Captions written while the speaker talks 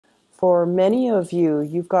For many of you,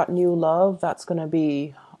 you've got new love that's going to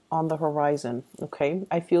be on the horizon. Okay.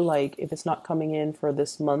 I feel like if it's not coming in for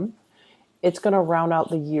this month, it's going to round out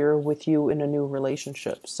the year with you in a new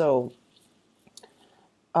relationship. So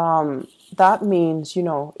that means,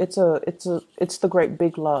 it's the great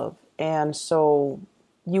big love. And so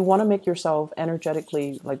you want to make yourself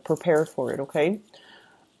energetically like prepared for it. Okay.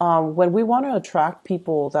 When we want to attract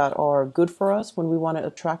people that are good for us, when we want to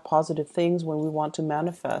attract positive things, when we want to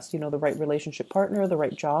manifest, the right relationship partner, the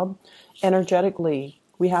right job, energetically,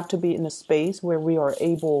 we have to be in a space where we are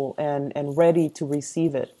able and ready to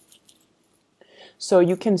receive it. So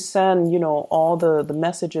you can send, all the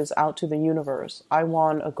messages out to the universe. I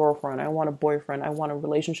want a girlfriend. I want a boyfriend. I want a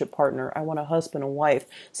relationship partner. I want a husband, a wife,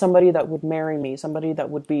 somebody that would marry me, somebody that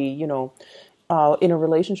would be, in a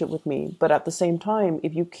relationship with me. But at the same time,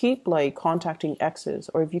 if you keep like contacting exes,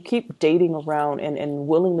 or if you keep dating around and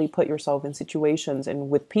willingly put yourself in situations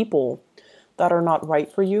and with people that are not right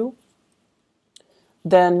for you,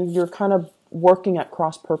 then you're kind of working at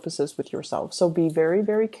cross purposes with yourself. So be very,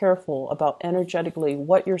 very careful about energetically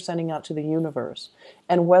what you're sending out to the universe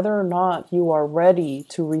and whether or not you are ready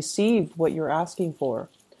to receive what you're asking for.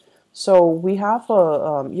 So we have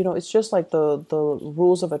it's just like the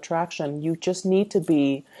rules of attraction. You just need to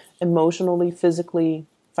be emotionally, physically,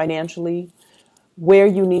 financially where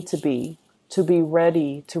you need to be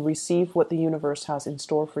ready to receive what the universe has in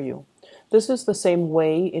store for you. This is the same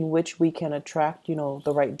way in which we can attract,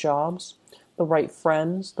 the right jobs, the right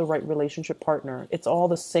friends, the right relationship partner. It's all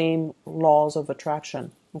the same laws of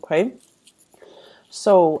attraction. Okay.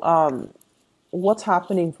 So, what's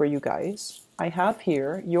happening for you guys? I have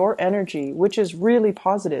here your energy, which is really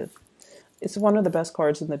positive. It's one of the best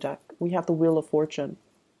cards in the deck. We have the Wheel of Fortune.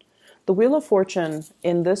 The Wheel of Fortune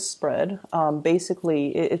in this spread,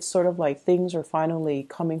 basically, it's sort of like things are finally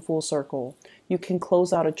coming full circle. You can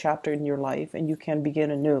close out a chapter in your life and you can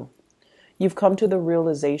begin anew. You've come to the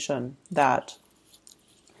realization that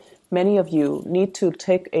many of you need to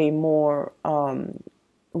take a more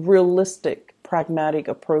realistic, pragmatic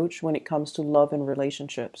approach when it comes to love and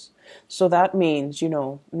relationships. So that means,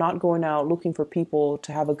 not going out looking for people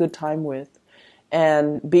to have a good time with,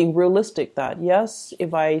 and being realistic that, yes,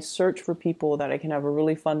 if I search for people that I can have a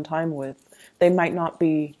really fun time with, they might not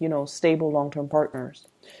be, stable long-term partners.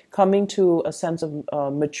 Coming to a sense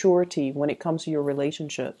of maturity when it comes to your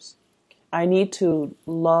relationships. I need to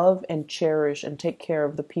love and cherish and take care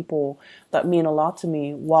of the people that mean a lot to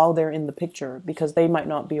me while they're in the picture, because they might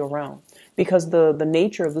not be around. Because the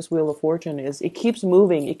nature of this Wheel of Fortune is it keeps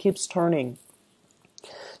moving, it keeps turning.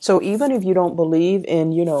 So even if you don't believe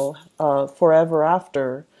in, forever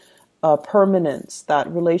after, permanence, that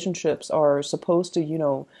relationships are supposed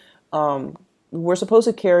to, we're supposed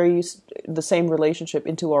to carry the same relationship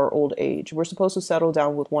into our old age. We're supposed to settle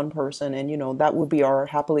down with one person and, that would be our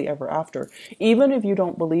happily ever after. Even if you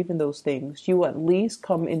don't believe in those things, you at least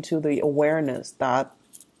come into the awareness that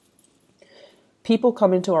people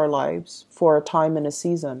come into our lives for a time and a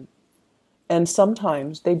season. And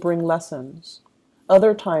sometimes they bring lessons.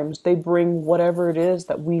 Other times they bring whatever it is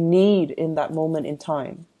that we need in that moment in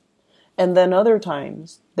time. And then other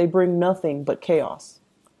times they bring nothing but chaos.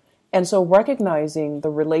 And so recognizing the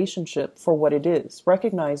relationship for what it is,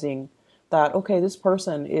 recognizing that, okay, this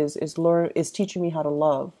person is teaching me how to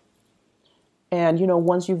love. And,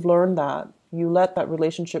 once you've learned that, you let that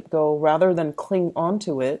relationship go rather than cling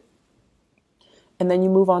onto it. And then you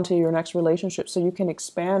move on to your next relationship so you can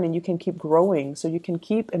expand and you can keep growing, so you can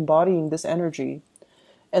keep embodying this energy.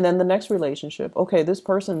 And then the next relationship, okay, this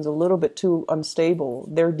person's a little bit too unstable.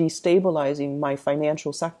 They're destabilizing my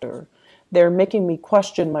financial sector. They're making me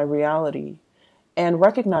question my reality, and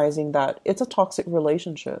recognizing that it's a toxic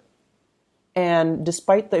relationship. And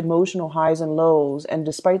despite the emotional highs and lows, and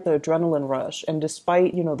despite the adrenaline rush, and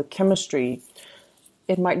despite, the chemistry,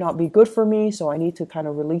 it might not be good for me, so I need to kind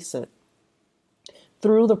of release it.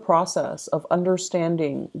 Through the process of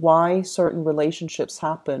understanding why certain relationships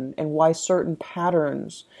happen and why certain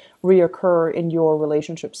patterns reoccur in your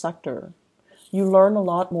relationship sector, you learn a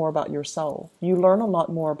lot more about yourself. You learn a lot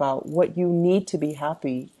more about what you need to be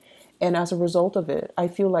happy. And as a result of it, I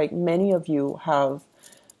feel like many of you have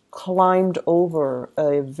climbed over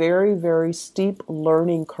a very, very steep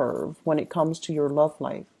learning curve when it comes to your love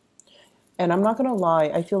life. And I'm not going to lie,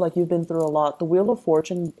 I feel like you've been through a lot. The Wheel of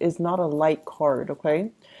Fortune is not a light card,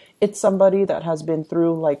 okay? It's somebody that has been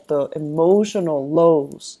through like the emotional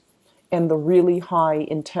lows and the really high,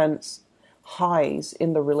 intense highs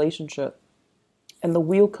in the relationship. And the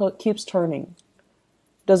wheel keeps turning.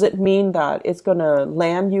 Does it mean that it's going to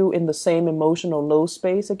land you in the same emotional low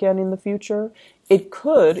space again in the future? It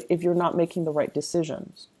could if you're not making the right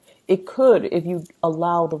decisions. It could if you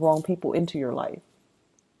allow the wrong people into your life.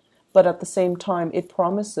 But at the same time, it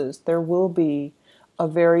promises there will be a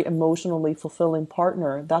very emotionally fulfilling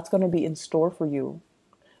partner that's going to be in store for you.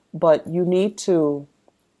 But you need to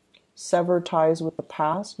sever ties with the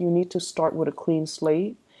past. You need to start with a clean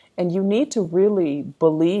slate. And you need to really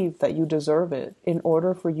believe that you deserve it in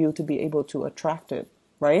order for you to be able to attract it,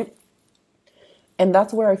 right? And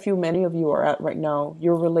that's where I feel many of you are at right now.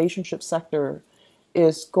 Your relationship sector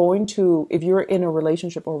is going to, if you're in a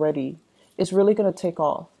relationship already, it's really going to take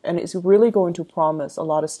off. And it's really going to promise a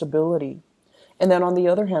lot of stability. And then on the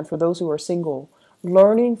other hand, for those who are single,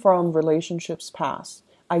 learning from relationships past,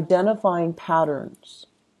 identifying patterns,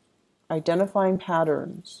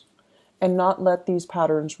 and not let these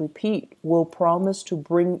patterns repeat will promise to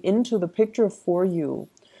bring into the picture for you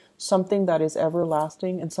something that is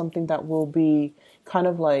everlasting and something that will be kind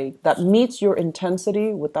of like, that meets your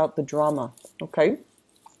intensity without the drama, okay?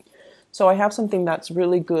 So I have something that's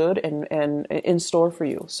really good and in store for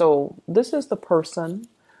you. So this is the person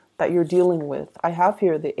that you're dealing with. I have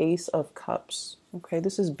here the Ace of Cups, okay?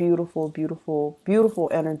 This is beautiful, beautiful, beautiful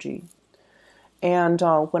energy. And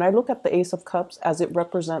when I look at the Ace of Cups as it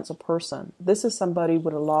represents a person, this is somebody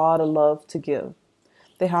with a lot of love to give.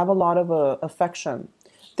 They have a lot of affection.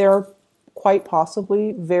 They're quite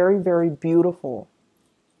possibly very, very beautiful.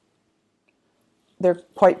 They're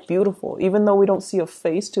quite beautiful, even though we don't see a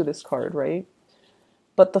face to this card, right?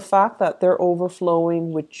 But the fact that they're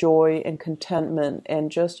overflowing with joy and contentment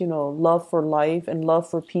and just, love for life and love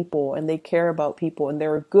for people, and they care about people, and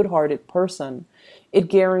they're a good-hearted person, it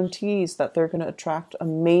guarantees that they're going to attract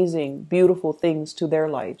amazing, beautiful things to their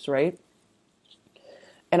lives, right?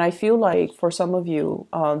 And I feel like for some of you,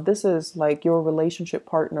 this is like your relationship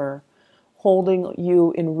partner holding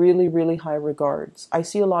you in really, really high regards. I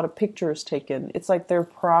see a lot of pictures taken. It's like they're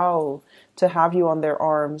proud to have you on their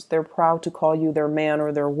arms. They're proud to call you their man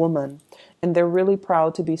or their woman. And they're really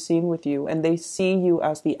proud to be seen with you. And they see you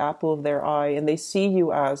as the apple of their eye. And they see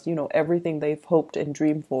you as, everything they've hoped and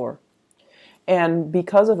dreamed for. And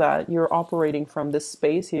because of that, you're operating from this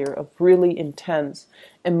space here of really intense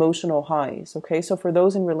emotional highs. Okay, so for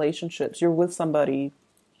those in relationships, you're with somebody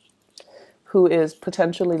who is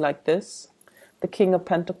potentially like this, the King of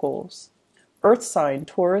Pentacles, Earth sign,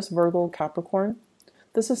 Taurus, Virgo, Capricorn.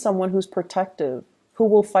 This is someone who's protective, who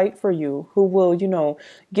will fight for you, who will,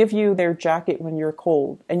 give you their jacket when you're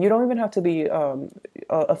cold. And you don't even have to be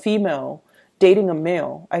a female dating a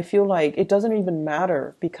male. I feel like it doesn't even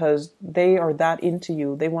matter because they are that into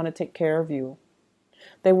you. They want to take care of you.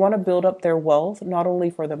 They want to build up their wealth, not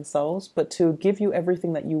only for themselves, but to give you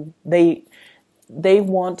everything that they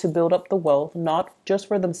want to build up the wealth, not just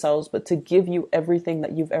for themselves, but to give you everything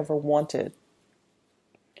that you've ever wanted.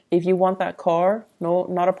 If you want that car, no,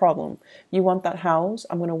 not a problem. You want that house,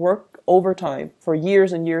 I'm going to work overtime for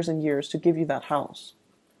years and years and years to give you that house.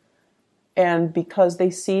 And because they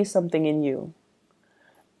see something in you.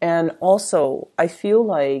 And also, I feel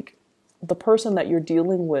like the person that you're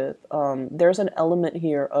dealing with, there's an element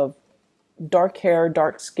here of dark hair,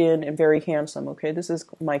 dark skin, and very handsome, okay? This is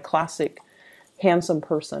my classic handsome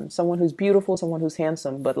person, someone who's beautiful, someone who's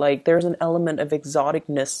handsome, but like there's an element of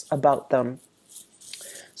exoticness about them.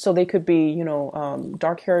 So they could be,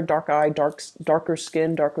 dark hair, dark eye, darker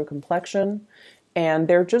skin, darker complexion, and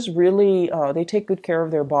they're just really, they take good care of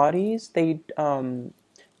their bodies. They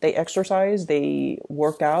exercise, they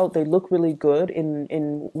work out, they look really good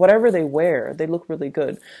in whatever they wear. They look really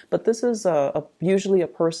good. But this is usually a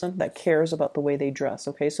person that cares about the way they dress.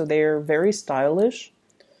 Okay, so they're very stylish.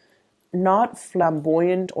 Not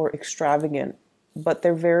flamboyant or extravagant, but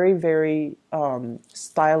they're very, very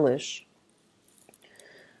stylish.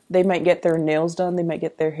 They might get their nails done, they might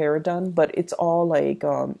get their hair done, but it's all like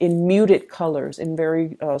in muted colors, in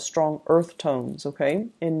very strong earth tones, okay?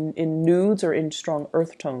 In nudes or in strong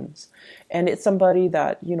earth tones. And it's somebody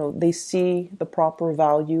that, they see the proper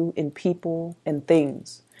value in people and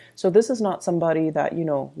things. So this is not somebody that,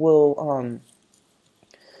 will...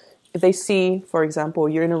 if they see, for example,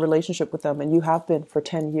 you're in a relationship with them and you have been for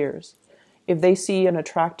 10 years, if they see an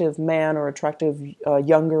attractive man or attractive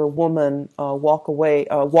younger woman walk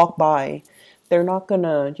by, they're not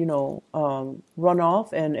gonna, run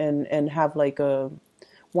off and have like a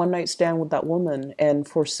one-night stand with that woman and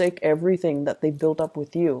forsake everything that they built up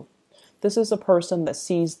with you. This is a person that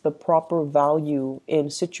sees the proper value in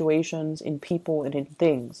situations, in people, and in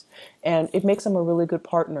things. And it makes them a really good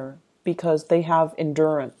partner because they have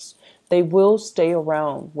endurance. They will stay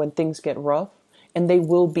around when things get rough, and they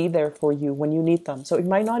will be there for you when you need them. So it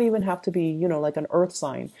might not even have to be, like an earth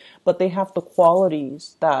sign, but they have the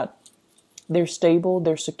qualities that they're stable,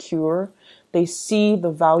 they're secure, They see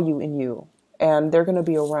the value in you, and they're going to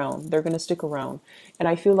be around. They're going to stick around. And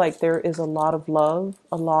I feel like there is a lot of love,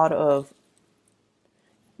 a lot of,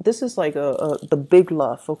 this is like the big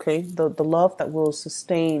love, okay? The love that will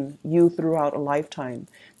sustain you throughout a lifetime.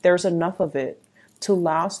 There's enough of it to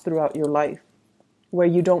last throughout your life, where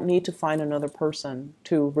you don't need to find another person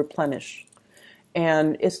to replenish.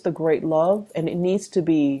 And it's the great love, and it needs to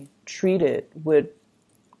be treated with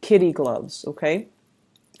kitty gloves, okay?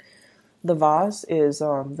 The vase is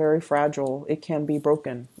very fragile. It can be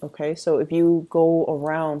broken, okay? So if you go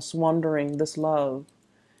around squandering this love,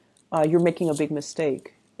 you're making a big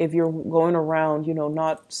mistake. If you're going around,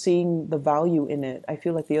 not seeing the value in it, I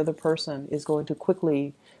feel like the other person is going to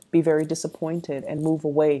quickly be very disappointed and move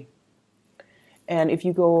away. And if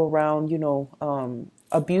you go around,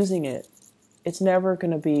 abusing it, it's never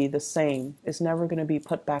going to be the same. It's never going to be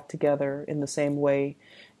put back together in the same way.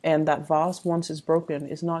 And that vase, once it's broken,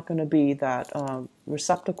 is not going to be that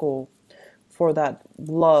receptacle for that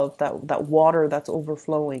love, that water that's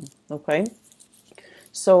overflowing, okay?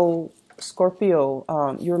 So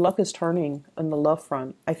Scorpio, your luck is turning on the love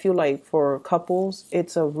front. I feel like for couples,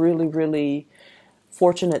 it's a really, really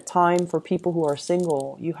fortunate time. For people who are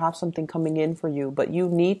single, you have something coming in for you, but you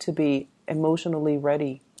need to be emotionally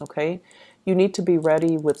ready, okay? You need to be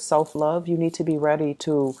ready with self-love. You need to be ready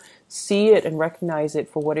to see it and recognize it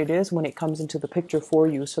for what it is when it comes into the picture for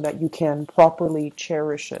you, so that you can properly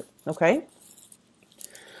cherish it, okay?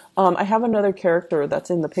 I have another character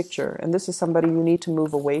that's in the picture, and this is somebody you need to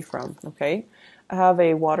move away from, okay? I have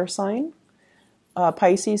a water sign,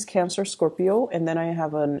 Pisces, Cancer, Scorpio, and then I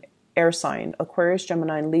have an air sign, Aquarius,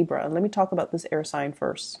 Gemini, and Libra. And let me talk about this air sign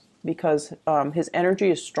first, because his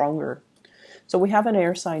energy is stronger. So we have an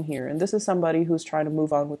air sign here, and this is somebody who's trying to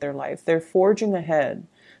move on with their life. They're forging ahead.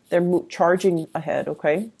 They're charging ahead,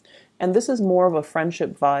 okay? And this is more of a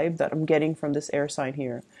friendship vibe that I'm getting from this air sign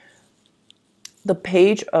here. The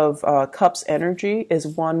Page of Cups energy is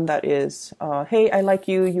one that is, hey, I like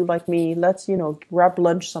you, you like me, let's, grab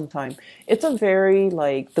lunch sometime. It's a very,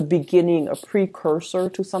 the beginning, a precursor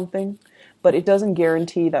to something, but it doesn't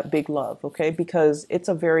guarantee that big love, okay? Because it's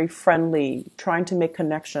a very friendly, trying to make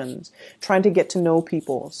connections, trying to get to know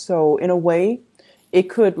people. So in a way, it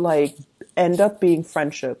could, end up being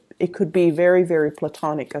friendship. It could be very, very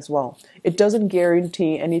platonic as well. It doesn't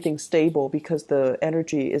guarantee anything stable because the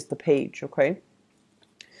energy is the Page, okay?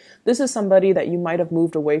 This is somebody that you might have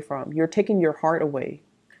moved away from. You're taking your heart away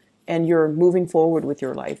and you're moving forward with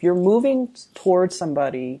your life. You're moving towards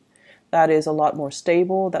somebody that is a lot more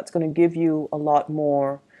stable, that's going to give you a lot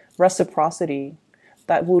more reciprocity,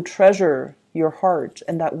 that will treasure your heart,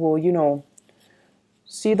 and that will,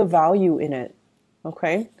 see the value in it,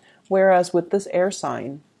 okay? Whereas with this air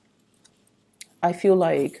sign, I feel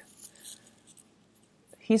like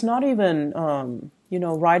he's not even,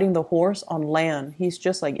 riding the horse on land. He's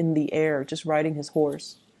just in the air, just riding his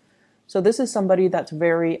horse. So this is somebody that's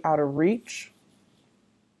very out of reach.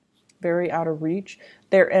 Very out of reach.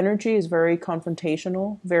 Their energy is very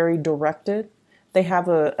confrontational, very directed. They have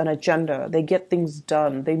an agenda. They get things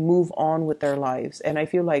done. They move on with their lives. And I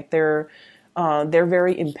feel like they're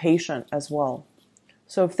very impatient as well.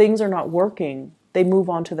 So if things are not working, they move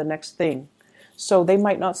on to the next thing. So they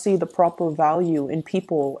might not see the proper value in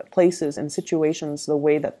people, places, and situations the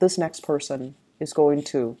way that this next person is going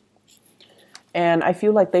to. And I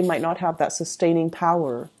feel like they might not have that sustaining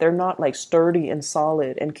power. They're not sturdy and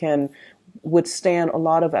solid and can withstand a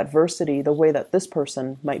lot of adversity the way that this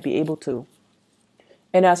person might be able to.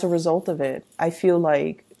 And as a result of it, I feel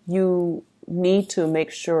like you need to make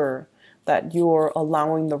sure that you're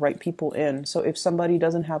allowing the right people in. So if somebody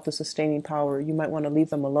doesn't have the sustaining power, you might want to leave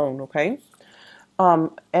them alone, okay?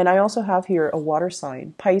 And I also have here a water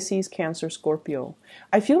sign, Pisces, Cancer, Scorpio.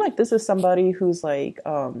 I feel like this is somebody who's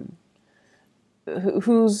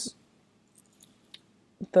who's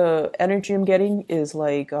the energy I'm getting is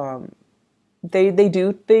they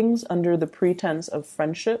do things under the pretense of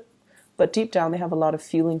friendship, but deep down they have a lot of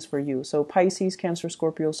feelings for you. So Pisces, Cancer,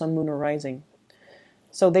 Scorpio, Sun, Moon, or Rising.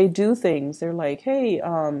 So they do things. They're like, hey,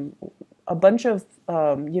 a bunch of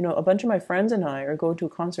my friends and I are going to a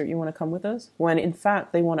concert. You want to come with us? When in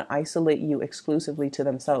fact, they want to isolate you exclusively to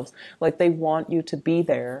themselves. They want you to be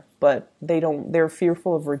there, but they're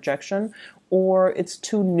fearful of rejection, or it's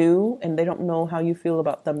too new and they don't know how you feel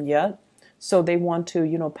about them yet. So they want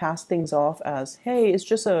to, pass things off as, hey, it's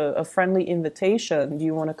just a friendly invitation. Do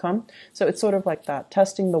you want to come? So it's sort of like that,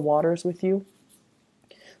 testing the waters with you.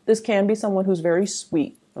 This can be someone who's very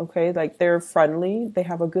sweet, okay? They're friendly, they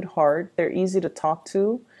have a good heart, they're easy to talk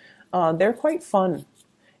to, they're quite fun.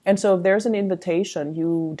 And so if there's an invitation,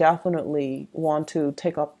 you definitely want to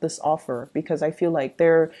take up this offer, because I feel like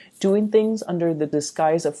they're doing things under the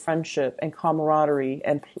disguise of friendship and camaraderie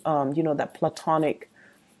and, that platonic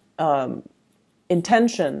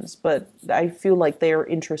intentions. But I feel like they are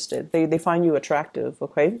interested. They find you attractive,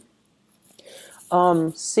 okay?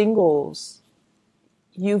 Singles,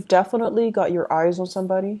 you've definitely got your eyes on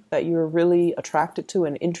somebody that you're really attracted to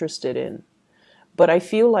and interested in. But I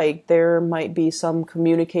feel like there might be some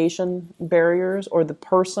communication barriers, or the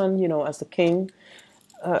person, as the king,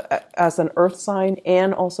 as an earth sign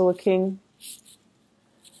and also a king,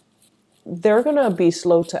 they're going to be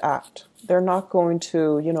slow to act. They're not going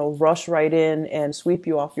to, rush right in and sweep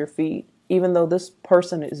you off your feet, even though this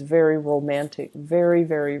person is very romantic, very,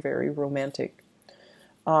 very, very romantic.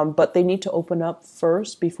 But they need to open up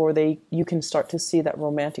first before you can start to see that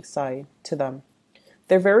romantic side to them.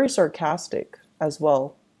 They're very sarcastic as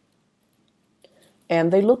well.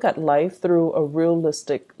 And they look at life through a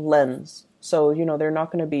realistic lens. So, they're not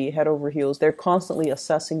going to be head over heels. They're constantly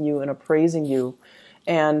assessing you and appraising you.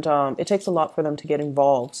 And it takes a lot for them to get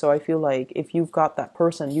involved. So I feel like if you've got that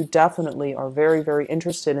person, you definitely are very, very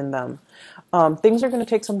interested in them. Things are going to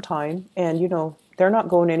take some time. And, they're not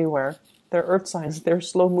going anywhere. They're earth signs. They're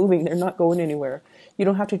slow moving. They're not going anywhere. You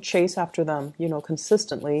don't have to chase after them,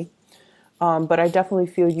 consistently. But I definitely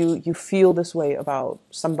feel you feel this way about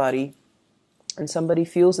somebody, and somebody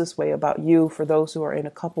feels this way about you, for those who are in a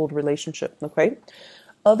coupled relationship, okay?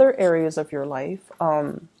 Other areas of your life,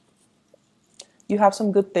 you have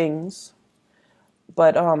some good things,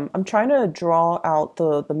 but I'm trying to draw out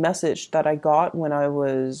the message that I got when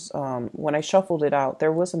when I shuffled it out.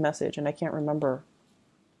 There was a message, and I can't remember.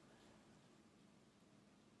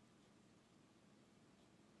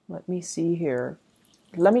 Let me see here.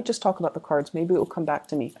 Let me just talk about the cards. Maybe it will come back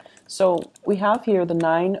to me. So we have here the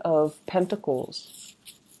Nine of Pentacles,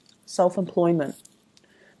 self-employment.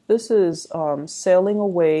 This is sailing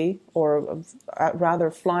away, or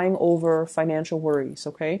rather flying over financial worries,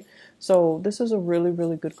 okay? So this is a really,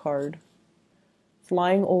 really good card.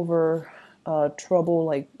 Flying over trouble,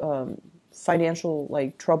 like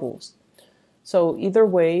financial troubles. So either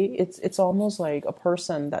way, it's almost like a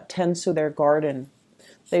person that tends to their garden.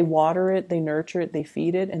 They water it, they nurture it, they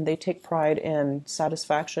feed it, and they take pride and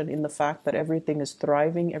satisfaction in the fact that everything is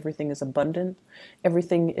thriving, everything is abundant,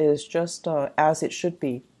 everything is just as it should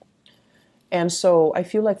be. And so I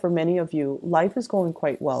feel like for many of you, life is going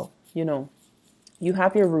quite well. You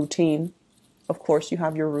have your routine. Of course, you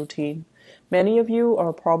have your routine. Many of you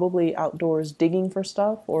are probably outdoors digging for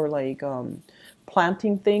stuff, or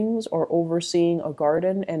planting things, or overseeing a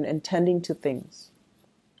garden and tending to things.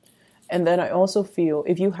 And then I also feel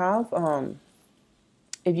if you have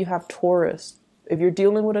Taurus, if you're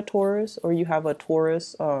dealing with a Taurus, or you have a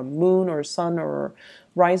Taurus moon or sun or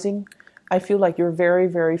rising, I feel like you're very,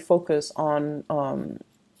 very focused on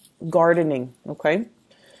gardening, okay?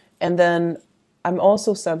 And then I'm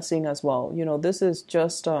also sensing as well, this is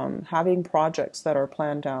just having projects that are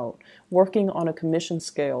planned out, working on a commission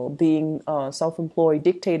scale, being self-employed,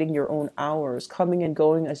 dictating your own hours, coming and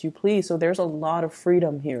going as you please. So there's a lot of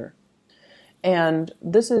freedom here. And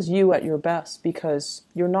this is you at your best, because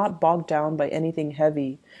you're not bogged down by anything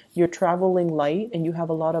heavy. You're traveling light, and you have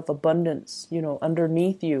a lot of abundance,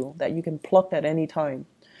 underneath you that you can pluck at any time.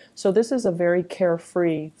 So this is a very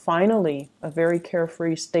carefree, finally, a very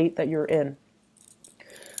carefree state that you're in.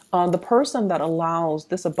 The person that allows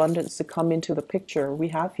this abundance to come into the picture, we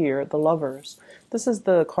have here the Lovers. This is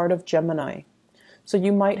the card of Gemini. So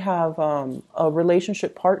you might have a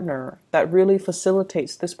relationship partner that really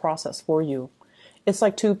facilitates this process for you. It's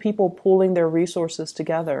like two people pooling their resources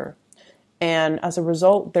together. And as a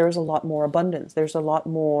result, there's a lot more abundance. There's a lot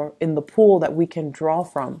more in the pool that we can draw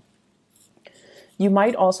from. You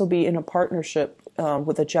might also be in a partnership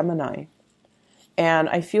with a Gemini. And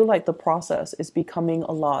I feel like the process is becoming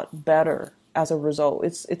a lot better as a result.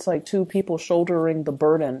 It's like two people shouldering the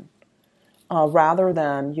burden. Rather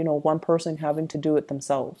than, one person having to do it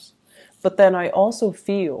themselves. But then I also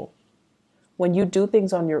feel when you do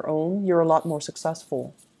things on your own, you're a lot more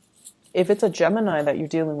successful. If it's a Gemini that you're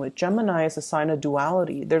dealing with, Gemini is a sign of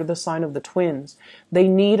duality. They're the sign of the twins. They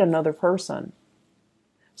need another person.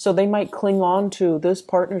 So they might cling on to this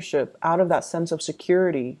partnership out of that sense of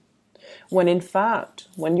security. When in fact,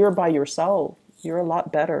 when you're by yourself, you're a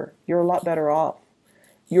lot better. You're a lot better off.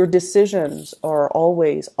 Your decisions are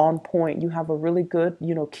always on point. You have a really good,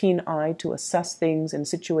 keen eye to assess things and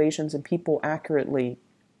situations and people accurately.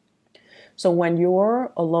 So when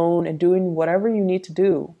you're alone and doing whatever you need to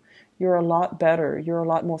do, you're a lot better. You're a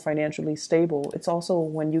lot more financially stable. It's also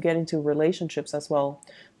when you get into relationships as well.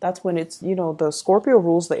 That's when it's, the Scorpio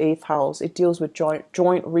rules the eighth house. It deals with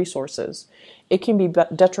joint resources. It can be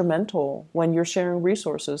detrimental when you're sharing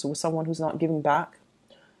resources with someone who's not giving back.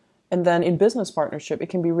 And then in business partnership, it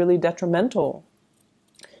can be really detrimental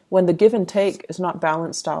when the give and take is not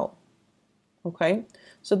balanced out. Okay?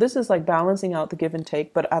 So this is like balancing out the give and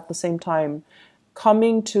take, but at the same time,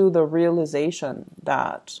 coming to the realization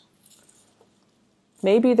that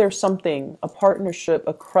maybe there's something, a partnership,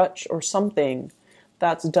 a crutch, or something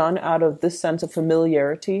that's done out of this sense of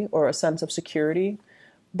familiarity or a sense of security,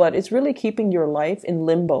 but it's really keeping your life in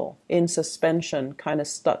limbo, in suspension, kind of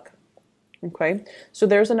stuck. Okay? So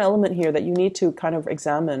there's an element here that you need to kind of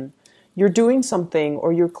examine. You're doing something,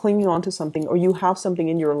 or you're clinging on to something, or you have something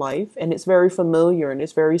in your life, and it's very familiar and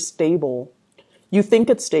it's very stable. You think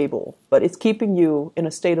it's stable, but it's keeping you in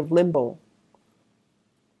a state of limbo.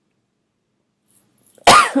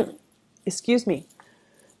 Excuse me.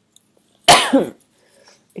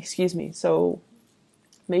 Excuse me. So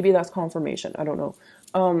maybe that's confirmation. I don't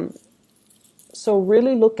know. So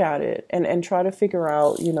really look at it and try to figure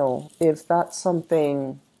out, if that's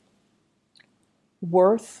something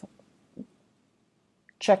worth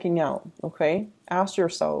checking out. Okay. Ask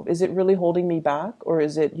yourself, is it really holding me back, or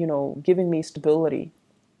is it, giving me stability?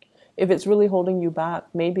 If it's really holding you back,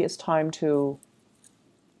 maybe it's time to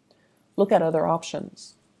look at other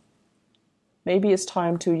options. Maybe it's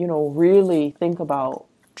time to, really think about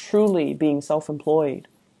truly being self-employed.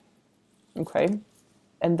 Okay?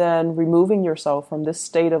 And then removing yourself from this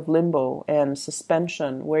state of limbo and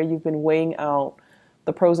suspension where you've been weighing out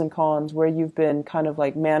the pros and cons, where you've been kind of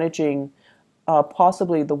like managing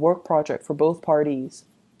possibly the work project for both parties,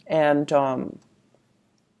 and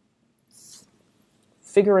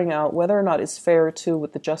figuring out whether or not it's fair too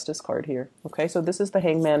with the Justice card here. Okay, so this is the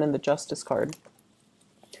Hangman and the Justice card.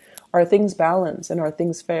 Are things balanced and are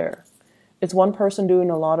things fair? It's one person doing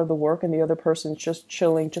a lot of the work and the other person's just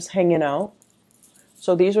chilling, just hanging out.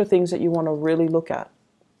 So these are things that you want to really look at.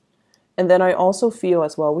 And then I also feel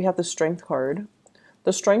as well, we have the Strength card.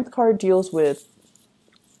 The Strength card deals with,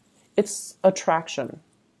 it's attraction.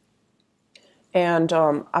 And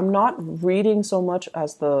I'm not reading so much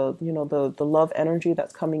as the love energy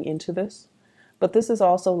that's coming into this. But this is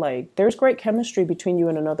also like, there's great chemistry between you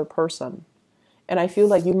and another person. And I feel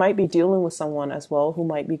like you might be dealing with someone as well who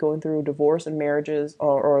might be going through divorce and marriages,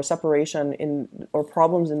 or a separation or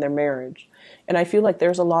problems in their marriage. And I feel like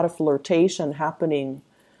there's a lot of flirtation happening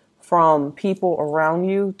from people around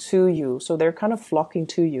you to you. So they're kind of flocking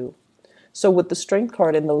to you. So with the Strength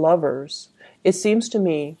card and the Lovers, it seems to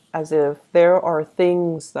me as if there are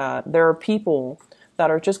people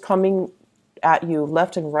that are just coming at you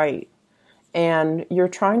left and right. And you're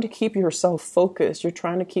trying to keep yourself focused. You're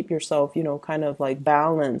trying to keep yourself, kind of like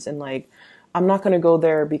balanced, and like, I'm not going to go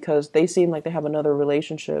there because they seem like they have another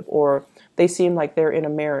relationship, or they seem like they're in a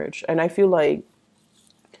marriage. And I feel like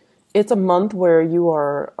it's a month where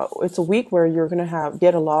it's a week where you're going to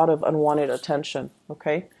get a lot of unwanted attention.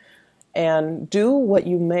 Okay. And do what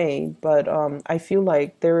you may, but I feel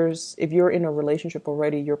like if you're in a relationship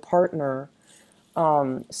already, your partner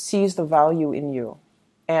sees the value in you.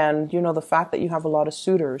 And, the fact that you have a lot of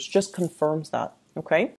suitors just confirms that, okay?